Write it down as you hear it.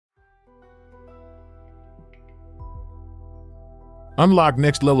Unlock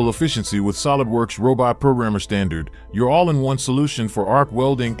next-level efficiency with SOLIDWORKS Robot Programmer Standard, your all-in-one solution for arc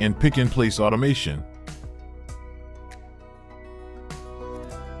welding and pick-and-place automation.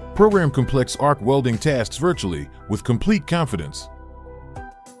 Program complex arc welding tasks virtually with complete confidence.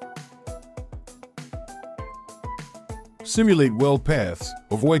 Simulate weld paths,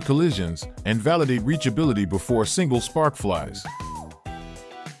 avoid collisions, and validate reachability before a single spark flies.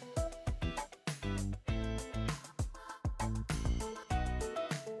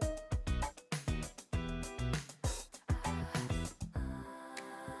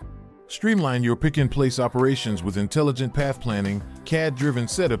 Streamline your pick-and-place operations with intelligent path planning, CAD-driven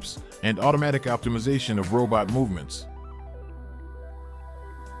setups, and automatic optimization of robot movements.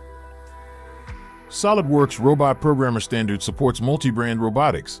 SOLIDWORKS Robot Programmer Standard supports multi-brand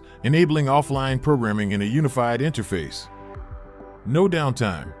robotics, enabling offline programming in a unified interface. No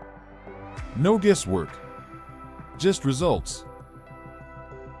downtime. No guesswork. Just results.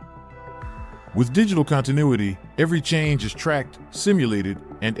 With digital continuity, every change is tracked, simulated,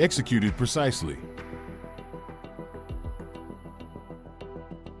 and executed precisely.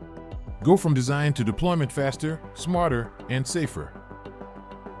 Go from design to deployment faster, smarter, and safer.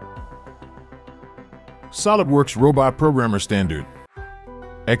 SOLIDWORKS Robot Programmer Standard.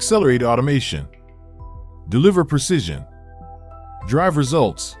 Accelerate automation. Deliver precision. Drive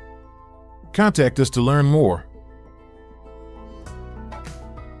results. Contact us to learn more.